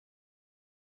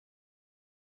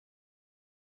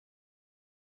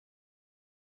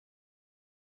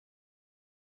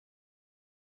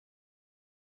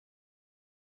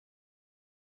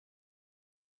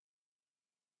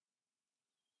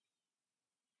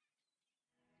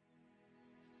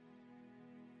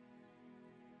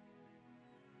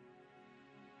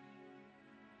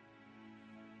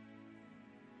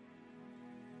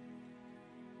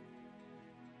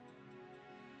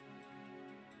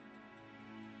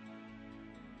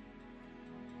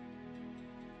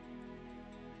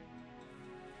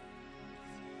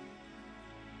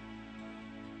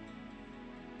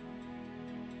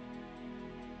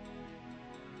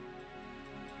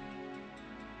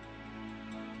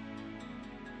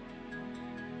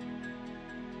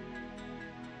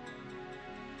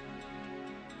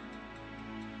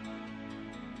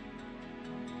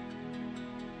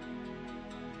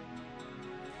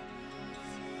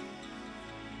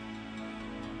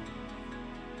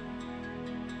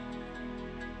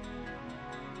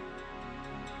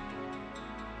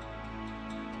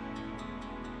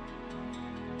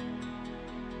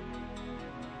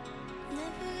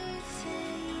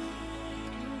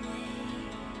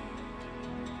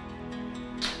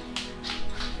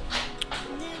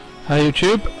Hi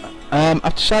YouTube.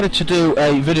 I've decided to do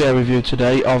a video review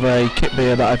today of a kit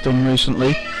beer that I've done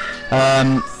recently.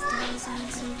 Hi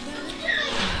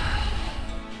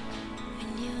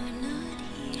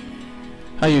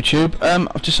YouTube.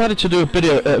 I've decided to do a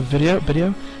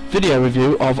video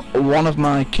review of one of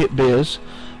my kit beers.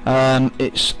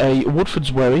 It's a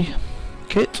Woodfordes wherry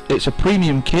kit. It's a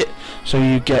premium kit, so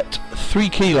you get 3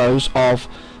 kilos of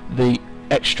the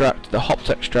extract, the hopped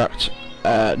extract.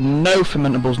 No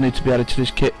fermentables need to be added to this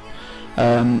kit.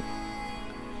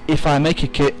 If I make a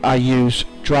kit, I use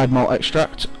dried malt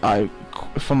extract.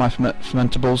 For my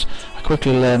fermentables, I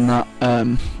quickly learned that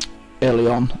early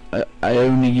on. I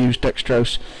only used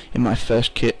dextrose in my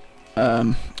first kit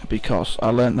because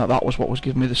I learned that that was what was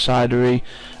giving me the cidery,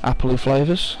 appley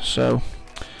flavours. So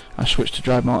I switched to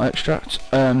dried malt extract.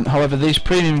 However, these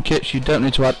premium kits, you don't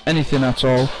need to add anything at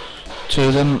all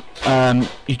to them.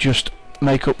 You just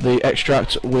make up the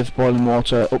extract with boiling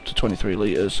water up to 23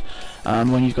 litres,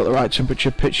 and when you've got the right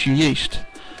temperature, pitch your yeast.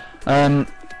 I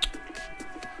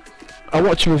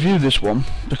wanted to review this one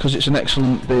because it's an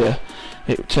excellent beer.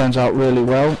 It turns out really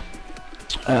well.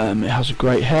 It has a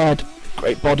great head,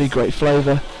 great body, great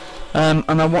flavour, and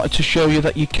I wanted to show you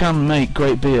that you can make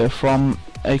great beer from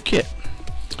a kit.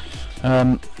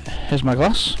 Here's my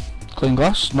glass, clean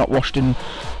glass, not washed in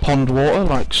pond water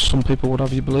like some people would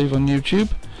have you believe on YouTube.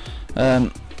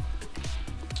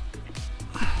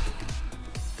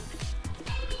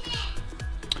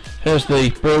 Here's the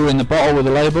brewer in the bottle with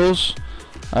the labels.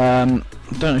 I don't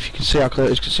know if you can see how clear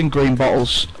it is, 'cause it's in green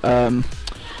bottles to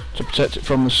protect it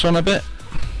from the sun a bit.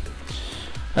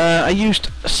 I used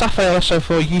Sapphire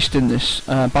SO4 yeast in this,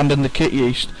 abandoned the kit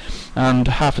yeast, and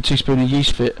half a teaspoon of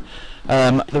yeast fit.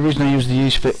 The reason I used the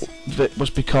yeast fit was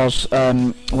because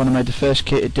when I made the first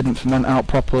kit, it didn't ferment out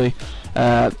properly.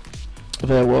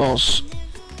 There was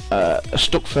a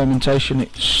stuck fermentation.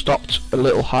 It stopped a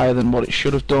little higher than what it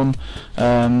should have done,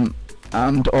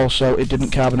 and also it didn't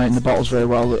carbonate in the bottles very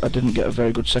well. I didn't get a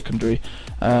very good secondary,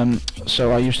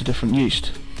 so I used a different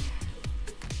yeast.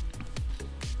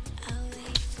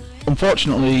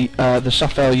 Unfortunately, the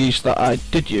Sapphire yeast that I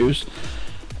did use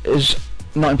is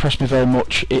not impressed me very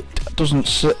much. It doesn't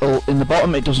settle in the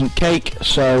bottom, it doesn't cake,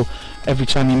 so every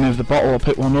time you move the bottle or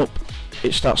pick one up,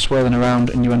 it starts swirling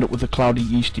around and you end up with a cloudy,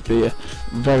 yeasty beer.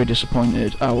 Very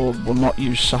disappointed. I will not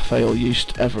use Sapphire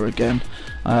yeast ever again.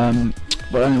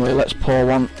 But anyway, let's pour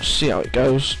one, see how it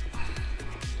goes.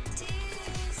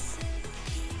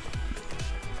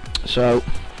 So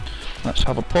let's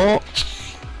have a pour.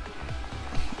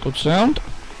 Good sound,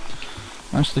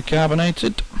 nicely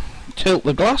carbonated. Tilt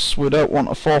the glass, we don't want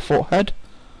a 4-foot head.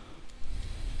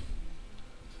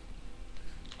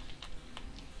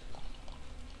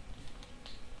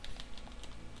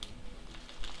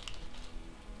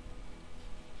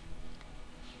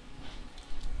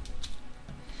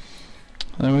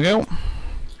 There we go. A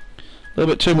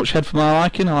little bit too much head for my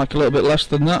liking. I like a little bit less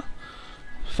than that.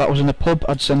 If that was in a pub,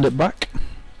 I'd send it back.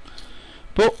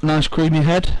 But nice creamy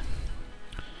head.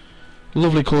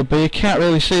 Lovely coloured beer. Can't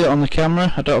really see it on the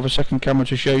camera. I don't have a second camera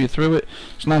to show you through it.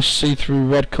 It's nice see-through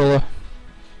red colour.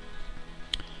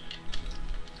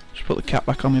 Just put the cap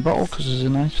back on my bottle because there's a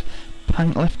nice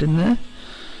pint left in there.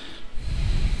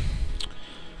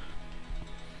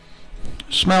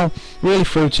 Smell really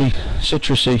fruity,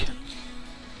 citrusy.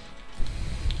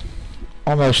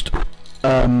 Almost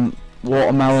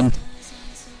watermelon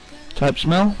type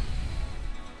smell.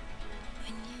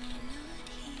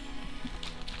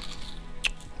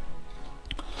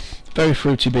 Very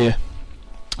fruity beer,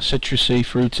 citrusy,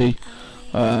 fruity.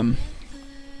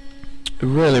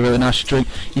 Really nice to drink.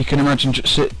 You can imagine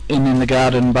just sitting in the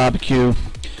garden, barbecue,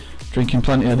 drinking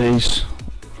plenty of these.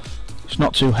 It's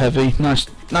not too heavy. Nice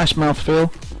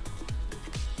mouthfeel.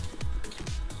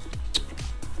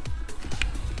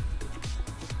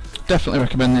 Definitely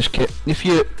recommend this kit. If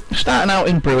you're starting out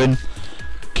in brewing,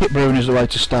 kit brewing is the way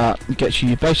to start. It gets you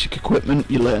your basic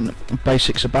equipment, you learn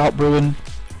basics about brewing,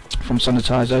 from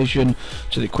sanitisation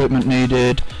to the equipment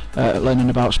needed, learning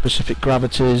about specific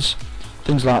gravities,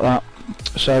 things like that.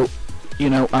 So, you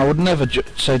know, I would never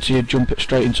say to you jump it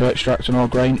straight into extract and all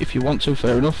grain. If you want to,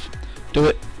 fair enough, do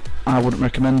it. I wouldn't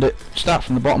recommend it. Start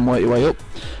from the bottom, work your way up.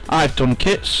 I've done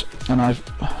kits and I've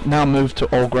now moved to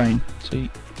all grain. See,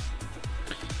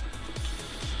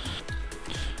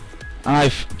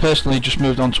 I've personally just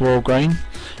moved on to all grain.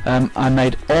 I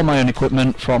made all my own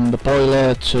equipment, from the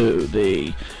boiler to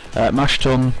the mash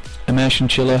tun, immersion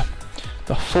chiller.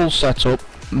 The full setup,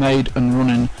 made and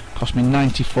running, cost me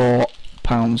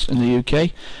 £94 in the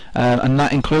UK, and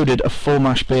that included a full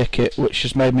mash beer kit, which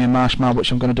has made me a marshmallow,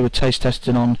 which I'm going to do a taste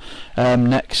testing on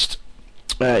next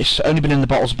It's only been in the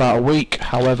bottles about a week.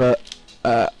 However,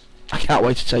 I can't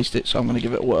wait to taste it, so I'm going to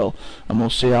give it a whirl, and we'll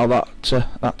see how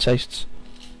that tastes.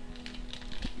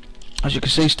 As you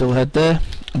can see, still head there.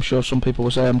 I'm sure some people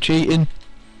will say I'm cheating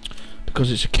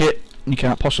because it's a kit and you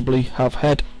can't possibly have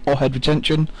head or head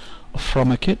retention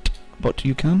from a kit, but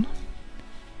you can.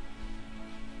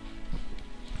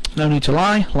 No need to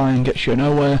lie. Lying gets you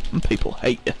nowhere and people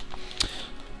hate you.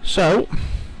 So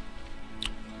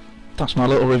that's my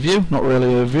little review. Not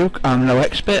really a review. I'm no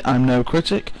expert, I'm no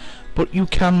critic, but you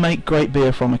can make great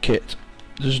beer from a kit.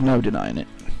 There's no denying it.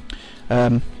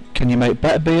 Can you make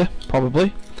better beer?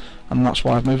 Probably. And that's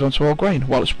why I've moved on to all grain.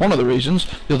 Well, it's one of the reasons.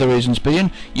 The other reasons being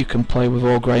you can play with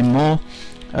all grain more.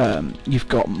 You've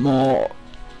got more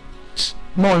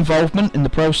involvement in the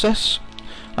process,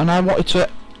 and I wanted to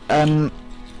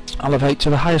elevate to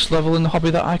the highest level in the hobby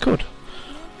that I could.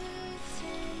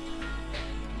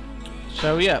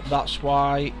 So yeah, that's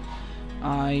why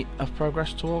I have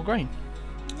progressed to all grain.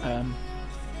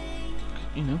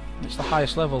 You know, it's the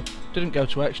highest level. Didn't go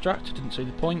to extract, didn't see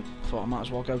the point, thought I might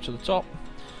as well go to the top.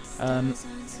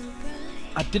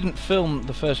 I didn't film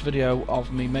the first video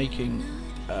of me making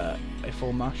a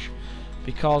full mash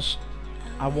because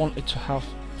I wanted to have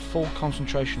full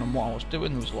concentration on what I was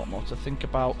doing. There was a lot more to think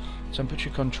about, temperature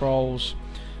controls,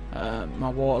 my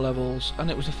water levels,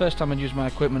 and it was the first time I'd used my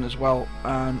equipment as well,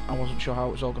 and I wasn't sure how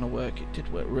it was all going to work. It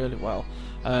did work really well.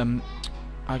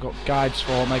 I got guides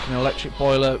for making an electric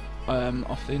boiler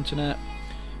off the internet,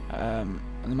 and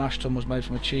the mash tun was made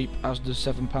from a cheap Asda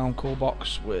 £7 cool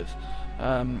box with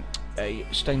a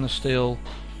stainless steel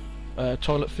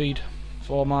toilet feed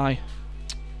for my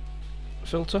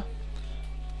filter.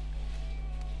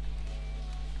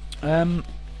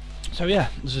 So yeah,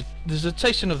 there's a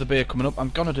tasting of the beer coming up. I'm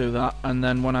gonna do that, and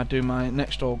then when I do my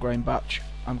next all grain batch,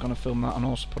 I'm gonna film that and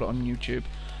also put it on YouTube.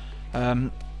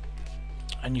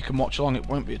 And you can watch along. It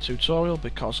won't be a tutorial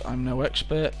because I'm no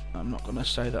expert. I'm not gonna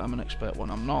say that I'm an expert when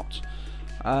I'm not.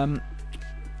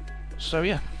 So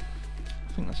yeah,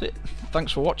 I think that's it.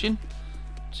 Thanks for watching.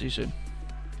 See you soon.